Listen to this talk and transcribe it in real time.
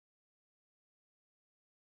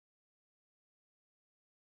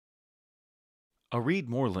A Read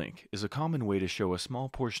More link is a common way to show a small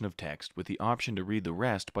portion of text with the option to read the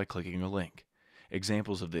rest by clicking a link.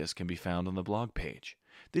 Examples of this can be found on the blog page.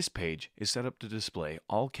 This page is set up to display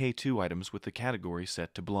all K2 items with the category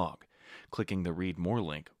set to blog. Clicking the Read More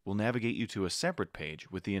link will navigate you to a separate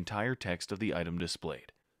page with the entire text of the item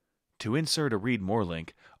displayed. To insert a Read More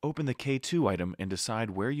link, open the K2 item and decide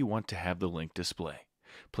where you want to have the link display.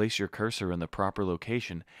 Place your cursor in the proper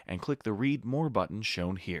location and click the Read More button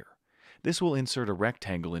shown here. This will insert a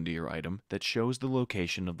rectangle into your item that shows the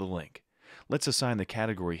location of the link. Let's assign the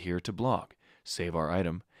category here to blog. Save our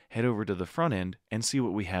item, head over to the front end, and see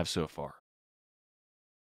what we have so far.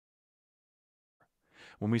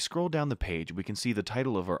 When we scroll down the page, we can see the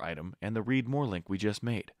title of our item and the Read More link we just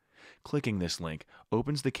made. Clicking this link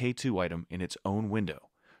opens the K2 item in its own window,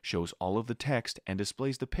 shows all of the text, and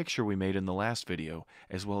displays the picture we made in the last video,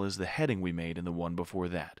 as well as the heading we made in the one before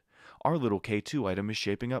that. Our little K2 item is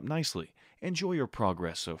shaping up nicely. Enjoy your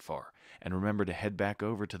progress so far, and remember to head back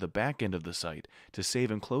over to the back end of the site to save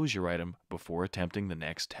and close your item before attempting the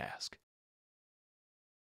next task.